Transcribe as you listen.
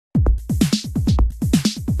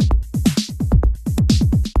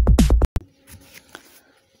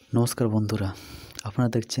नमस्कार बंधुरा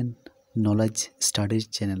आपनारा देखছেন नलेज स्टाडिज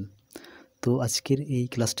चैनल। तो आजकेर এই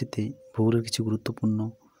ক্লাসটিতে ভূগোলের কিছু গুরুত্বপূর্ণ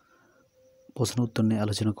প্রশ্ন উত্তর নিয়ে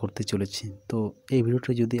আলোচনা করতে চলেছি। তো এই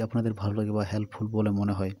ভিডিওটি যদি আপনাদের ভালো লাগে বা হেল্পফুল বলে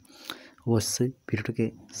মনে হয় অবশ্যই ভিডিওটিকে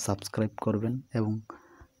সাবস্ক্রাইব করবেন এবং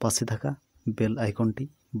পাশে থাকা বেল আইকনটি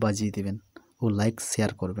বাজিয়ে দেবেন ও লাইক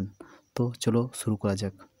শেয়ার করবেন। তো চলো শুরু করা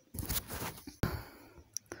যাক।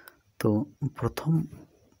 তো প্রথম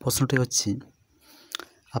প্রশ্নটি হচ্ছে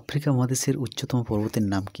আফ্রিকা মহাদেশের উচ্চতম পর্বতের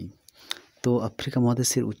নাম কি? তো আফ্রিকা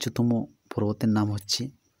মহাদেশের উচ্চতম পর্বতের নাম হচ্ছে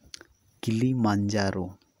কিলিমাঞ্জারো।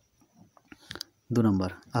 2 নম্বর,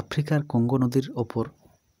 আফ্রিকার কঙ্গো নদীর অপর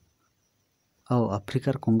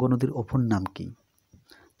নাম কি?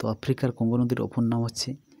 তো আফ্রিকার কঙ্গো নদীর অপর নাম হচ্ছে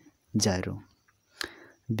জাইরো।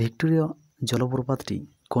 ভিক্টোরিয়া জলপ্রপাতটি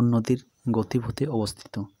কোন নদীর গতিপথে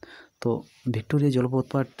অবস্থিত? তো ভিক্টোরিয়া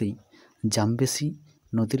জলপ্রপাতটি জাম্বেসি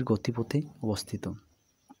নদীর গতিপথে অবস্থিত।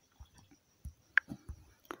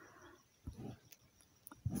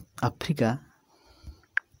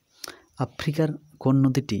 আফ্রিকার কোন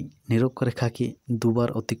নদীটি নিরক্ষরেখাকে দুবার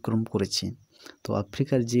অতিক্রম করেছে? তো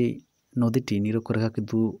আফ্রিকার যে নদীটি নিরক্ষরেখাকে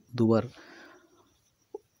দুবার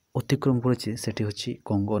অতিক্রম করেছে সেটি হচ্ছে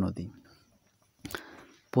কঙ্গো নদী।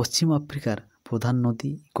 পশ্চিম আফ্রিকার প্রধান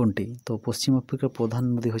নদী কোনটি? তো পশ্চিম আফ্রিকার প্রধান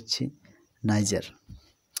নদী হচ্ছে নাইজার।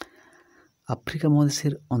 আফ্রিকা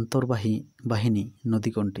মহাদেশের অন্তর্বাহিনী নদী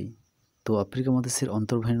কোনটি? তো আফ্রিকা মহাদেশের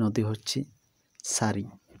অন্তর্বাহিনী নদী হচ্ছে সারি।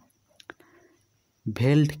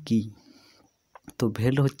 ভেল্ড কি? তো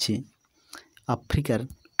ভেল্ড হচ্ছে আফ্রিকার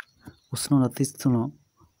উষ্ণ নাতিশীতোষ্ণ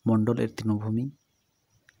মণ্ডলের তৃণভূমি।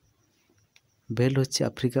 ভেল্ড হচ্ছে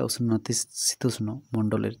আফ্রিকা উষ্ণ নাতিশীতোষ্ণ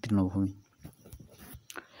মণ্ডলের তৃণভূমি।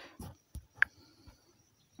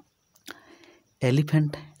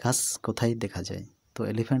 এলিফ্যান্ট ঘাস কোথায় দেখা যায়? তো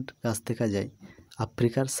এলিফ্যান্ট ঘাস দেখা যায়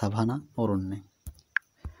আফ্রিকার সাভানা অরণ্যে।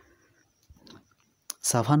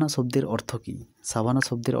 সাভানা শব্দের অর্থ কী? সাভানা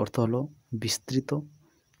শব্দের অর্থ হলো বিস্তৃত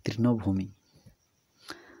তৃণভূমি।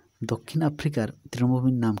 দক্ষিণ আফ্রিকার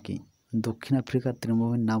তৃণভূমির নাম কি? দক্ষিণ আফ্রিকার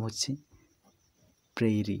তৃণভূমির নাম হচ্ছে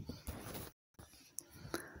প্রেইরি।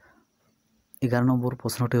 11 নম্বর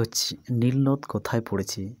প্রশ্নটি হচ্ছে নীল নদ কোথায়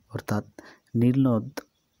পড়েছে? অর্থাৎ নীল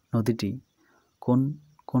নদীটি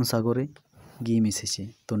কোন সাগরে গিয়ে মিশেছে?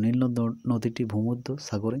 তো নীল নদীটি ভূমধ্য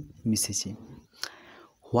সাগরে মিশেছে।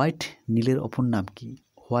 হোয়াইট নীলের অপর নাম কি?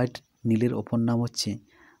 হোয়াইট নীলের অপর নাম হচ্ছে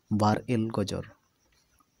বার-এল গজর।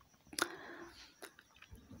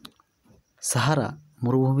 সাহারা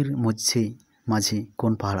মরুভূমির মাঝে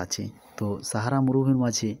কোন পাহাড় আছে? তো সাহারা মরুভূমির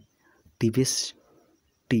মাঝে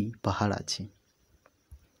টিবেস্টি পাহাড় আছে।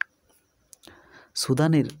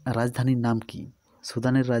 সুদানের রাজধানীর নাম কি?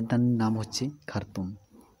 সুদানের রাজধানীর নাম হচ্ছে খার্তুম।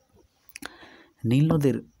 নীল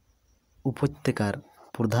নদের উপত্যকার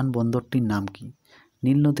প্রধান বন্দরটির নাম কি?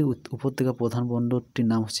 নীল নদী উপত্যকার প্রধান বন্দরটির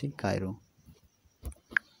নাম হচ্ছে কায়রো।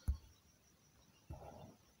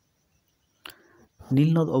 নীল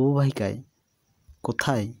নদ অববাহিকায়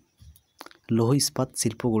কোথায় লৌহ ইস্পাত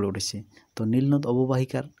শিল্প গড়ে উঠেছে? তো নীল নদ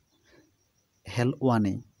অববাহিকার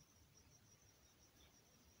হেলওয়ানে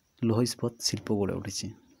লৌহ ইস্পাত শিল্প গড়ে উঠেছে।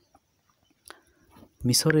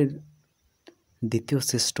 মিশরের দ্বিতীয়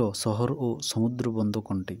শ্রেষ্ঠ শহর ও সমুদ্র বন্দর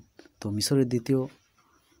কোনটি? তো মিশরের দ্বিতীয়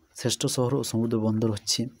শ্রেষ্ঠ শহর ও সমুদ্র বন্দর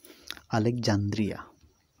হচ্ছে আলেকজান্দ্রিয়া।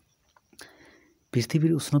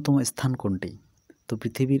 পৃথিবীর উষ্ণতম স্থান কোনটি? তো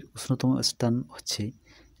পৃথিবীর উষ্ণতম স্থান হচ্ছে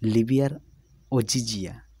লিবিয়ার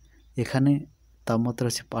ওজিজিয়া। এখানে তাপমাত্রা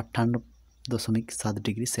হচ্ছে 58.7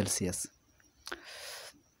 ডিগ্রি সেলসিয়াস।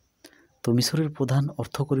 তো মিশরের প্রধান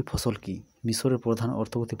অর্থকরী ফসল কি? মিশরের প্রধান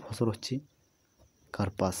অর্থকরী ফসল হচ্ছে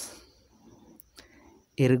কার্পাস।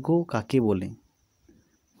 এর্গো কাকে বলে?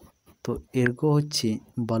 তো এর্গো হচ্ছে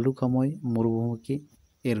বালুকাময় মরুভূমিকে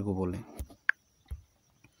এর্গো বলে।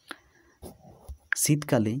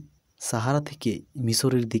 শীতকালে সাহারা থেকে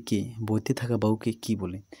মিশরের দিকে বইতে থাকা বায়ুকে কি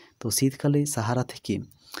বলে? তো শীতকালে সাহারা থেকে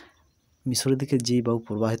মিশরের দিকে যে বায়ু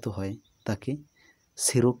প্রবাহিত হয় তাকে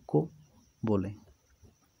সিরোক্কো বলে।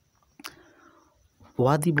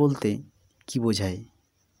 ওয়াদি বলতে কি বোঝায়?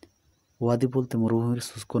 ওয়াদি বলতে মরুভূমির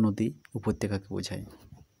শুষ্ক নদী উপত্যকাকে বোঝায়।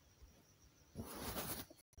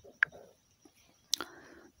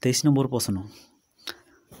 23 নম্বর প্রশ্ন,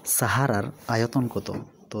 সাহারার আয়তন কত?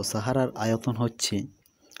 তো সাহারার আয়তন হচ্ছে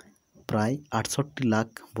প্রায় 68 লাখ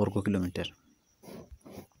বর্গ কিলোমিটার।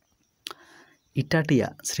 ইটাটিয়া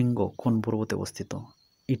শৃঙ্গ কোন পর্বতে অবস্থিত?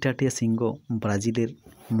 ইটাটিয়া শৃঙ্গ ব্রাজিলের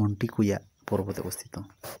মন্টিকুয়া পর্বতে অবস্থিত।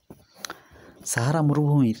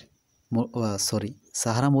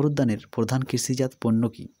 সাহারা মরুদ্যানের প্রধান কৃষিজাত পণ্য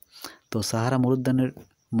কি? তো সাহারা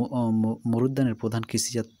মরুদ্যানের প্রধান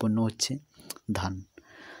কৃষিজাত পণ্য হচ্ছে ধান।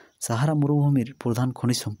 সাহারা মরুভূমির প্রধান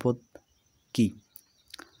খনিজ সম্পদ কি?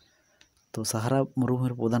 তো সাহারা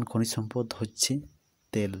মরুভূমির প্রধান খনিজ সম্পদ হচ্ছে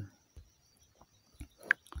তেল।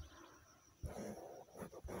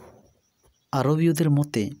 আরবীয়দের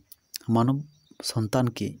মতে মানব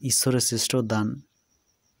সন্তানকে ঈশ্বরের শ্রেষ্ঠ দান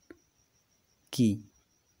কি?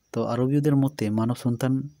 তো আরবীয়দের মতে মানব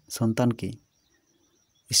সন্তানকে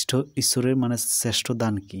ঈশ্বরের শ্রেষ্ঠ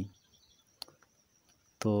দান কি?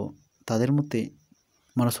 তো তাদের মতে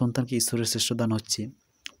মানব সন্তানকে ঈশ্বরের শ্রেষ্ঠ দান হচ্ছে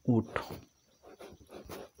উট।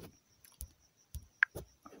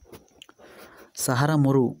 সাহারা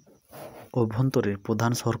মরু অভ্যন্তরের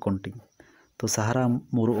প্রধান শহর কোনটি? তো সাহারা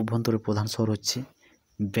মরু অভ্যন্তরের প্রধান শহর হচ্ছে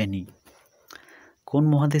বেনি। কোন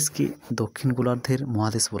মহাদেশকে দক্ষিণ গোলার্ধের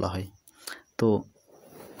মহাদেশ বলা হয়? তো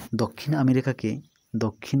দক্ষিণ আমেরিকাকে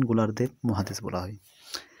দক্ষিণ গোলার্ধের মহাদেশ বলা হয়।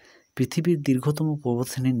 পৃথিবীর দীর্ঘতম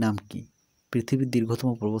পর্বতশ্রেণীর নাম কি? পৃথিবীর দীর্ঘতম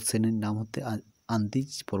পর্বতশ্রেণীর নাম হচ্ছে আন্দিজ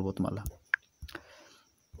পর্বতমালা।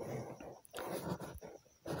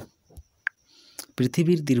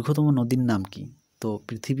 পৃথিবীর দীর্ঘতম নদীর নাম কি? তো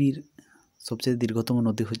পৃথিবীর সবচেয়ে দীর্ঘতম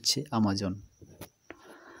নদী হচ্ছে আমাজন।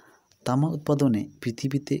 তামা উৎপাদনে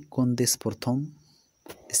পৃথিবীতে কোন দেশ প্রথম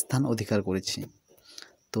স্থান অধিকার করেছে?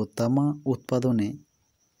 তো তামা উৎপাদনে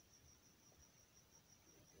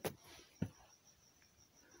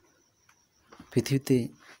পৃথিবীতে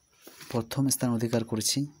প্রথম স্থান অধিকার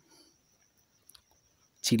করেছে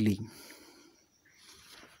চিলি।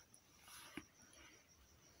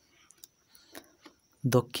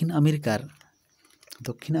 দক্ষিণ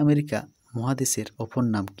আমেরিকা মহাদেশের অপর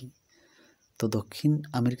নাম কি? তো দক্ষিণ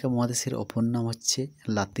আমেরিকা মহাদেশের অপর নাম হচ্ছে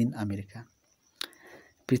লাতিন আমেরিকা।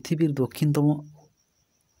 পৃথিবীর দক্ষিণতম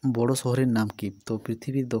বড় শহরের নাম কি? তো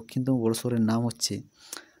পৃথিবীর দক্ষিণতম বড় শহরের নাম হচ্ছে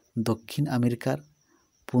দক্ষিণ আমেরিকার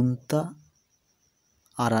পুন্তা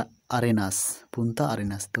আরেনাস।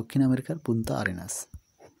 দক্ষিণ আমেরিকার পুন্তা আরেনাস।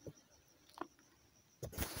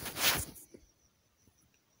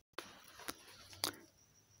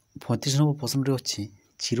 35 নম্বর প্রশ্নটি হচ্ছে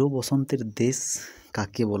চির বসন্তের দেশ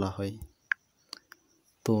কাকে বলা হয়?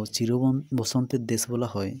 তো চির বসন্তের দেশ বলা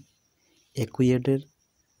হয়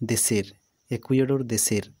একুয়েডর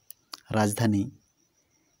দেশের রাজধানী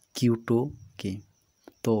কিয়োটোকে।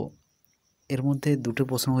 তো এর মধ্যে দুটো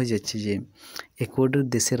প্রশ্ন হয়ে যাচ্ছে যে একুয়েডর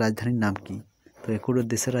দেশের রাজধানীর নাম কি? তো একুয়েডর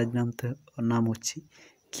দেশের রাজধানীর নাম হচ্ছে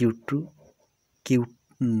কিয়োটোকে।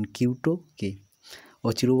 ও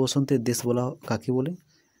চির বসন্তের দেশ বলা কাকে বলে?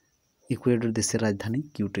 ইকুয়েডর দেশের রাজধানী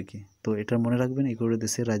কিয়োটোকে। তো এটা মনে রাখবেন, ইকুয়েডর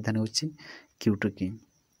দেশের রাজধানী হচ্ছে কিয়োটোকে।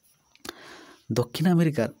 দক্ষিণ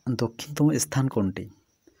আমেরিকার দক্ষিণতম স্থান কোনটি?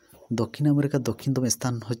 দক্ষিণ আমেরিকার দক্ষিণতম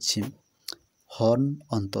স্থান হচ্ছে হর্ন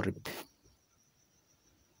অন্তরীপ।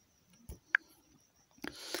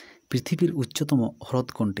 পৃথিবীর উচ্চতম হ্রদ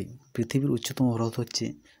কোনটি? পৃথিবীর উচ্চতম হ্রদ হচ্ছে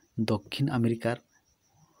দক্ষিণ আমেরিকার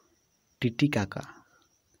টিটিকাকা।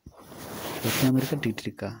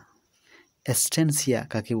 এস্টেনসিয়া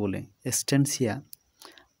কাকে বলে? এস্টেনসিয়া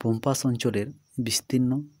পম্পাস অঞ্চলের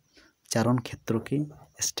বিস্তীর্ণ চারণ ক্ষেত্রকে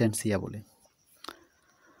এস্টেনসিয়া বলে।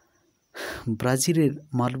 ব্রাজিলের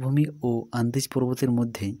মালভূমি ও আন্দিজ পর্বতের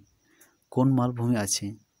মধ্যে কোন মালভূমি আছে?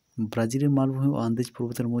 ব্রাজিলের মালভূমি ও আন্দিজ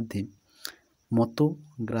পর্বতের মধ্যে মতো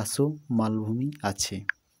গ্রাসো মালভূমি আছে।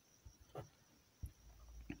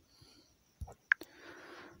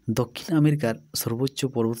 দক্ষিণ আমেরিকার সর্বোচ্চ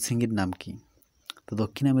পর্বতশৃঙ্গের নাম কি? তো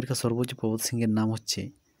দক্ষিণ আমেরিকার সর্বোচ্চ পর্বতশৃঙ্গের নাম হচ্ছে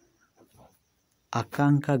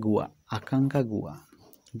আকাঙ্কাগুয়া।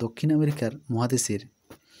 দক্ষিণ আমেরিকার মহাদেশের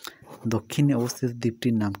দক্ষিণে অবস্থিত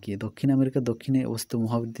দ্বীপটির নাম কি? দক্ষিণ আমেরিকার দক্ষিণে অবস্থিত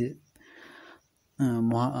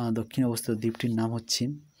দক্ষিণে অবস্থিত দ্বীপটির নাম হচ্ছে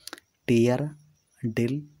টিয়েরা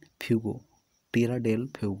ডেল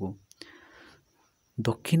ফিউগো।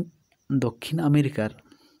 দক্ষিণ আমেরিকার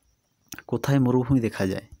কোথায় মরুভূমি দেখা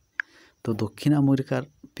যায়? তো দক্ষিণ আমেরিকার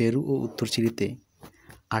পেরু ও উত্তর চিলিতে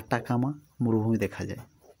আটাকামা মরুভূমি দেখা যায়।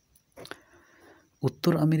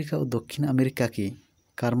 উত্তর আমেরিকা ও দক্ষিণ আমেরিকাকে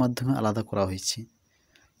কার মাধ্যমে আলাদা করা হয়েছে?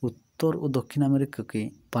 উত্তর ও দক্ষিণ আমেরিকাকে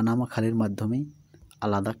পানামা খালের মাধ্যমে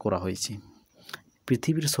আলাদা করা হয়েছে।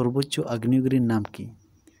 পৃথিবীর সর্বোচ্চ আগ্নেয়গিরির নাম কি?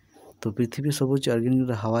 তো পৃথিবীর সর্বোচ্চ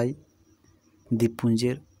আগ্নেয়গিরি হাওয়াই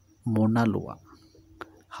দ্বীপপুঞ্জের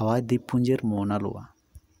মৌনা লোয়া।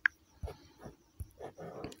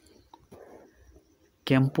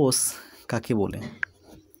 ক্যাম্পস কাকে বলে?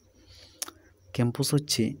 ক্যাম্পস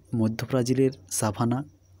হচ্ছে মধ্য ব্রাজিলের সাভানা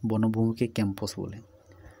বনভূমিকে ক্যাম্পস বলে।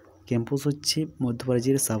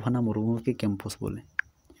 মরুভূমিকে ক্যাম্পস বলে।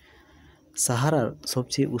 সাহারার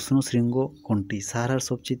সবচেয়ে উষ্ণ শৃঙ্গ কোনটি? সাহারার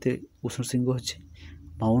সবচেয়ে উষ্ণ শৃঙ্গ হচ্ছে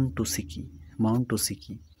মাউন্ট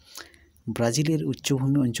টুসিকি। ব্রাজিলের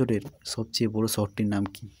উচ্চভূমি অঞ্চলের সবচেয়ে বড় শহরটির নাম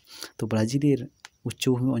কি? তো ব্রাজিলের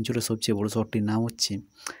উচ্চভূমি অঞ্চলের সবচেয়ে বড় শহরটির নাম হচ্ছে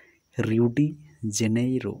রিও ডি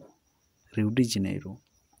জেনেইরো।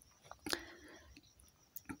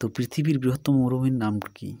 তো পৃথিবীর বৃহত্তম মরুভূমির নাম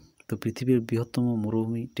কি? তো পৃথিবীর বৃহত্তম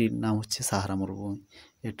মরুভূমিটির নাম হচ্ছে সাহারা মরুভূমি।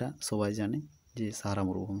 এটা সবাই জানে যে সাহারা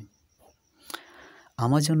মরুভূমি।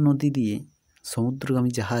 আমাজন নদী দিয়ে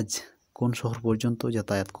সমুদ্রগামী জাহাজ কোন শহর পর্যন্ত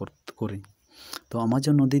যাতায়াত করে? তো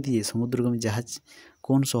আমাজন নদী দিয়ে সমুদ্রগামী জাহাজ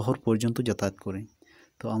কোন শহর পর্যন্ত যাতায়াত করে?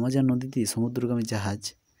 তো আমাজন নদী দিয়ে সমুদ্রগামী জাহাজ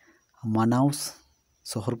মানাউস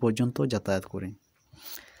শহর পর্যন্ত যাতায়াত করে।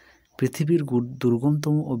 পৃথিবীর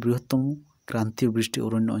দুর্গমতম ও বৃহত্তম ক্রান্তীয় বৃষ্টি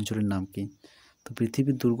অরণ্য অঞ্চলের নাম কি? তো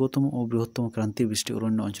পৃথিবীর দুর্গতম ও বৃহত্তম ক্রান্তীয় বৃষ্টি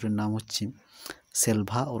অরণ্য অঞ্চলের নাম হচ্ছে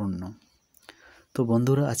সেলভা অরণ্য। তো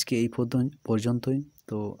বন্ধুরা, আজকে এই পর্যন্তই।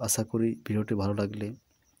 তো আশা করি ভিডিওটি ভালো লাগলে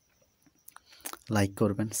লাইক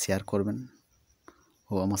করবেন, শেয়ার করবেন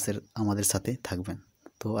ও আমাদের সাথে থাকবেন।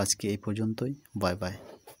 তো আজকে এই পর্যন্তই। Bye bye.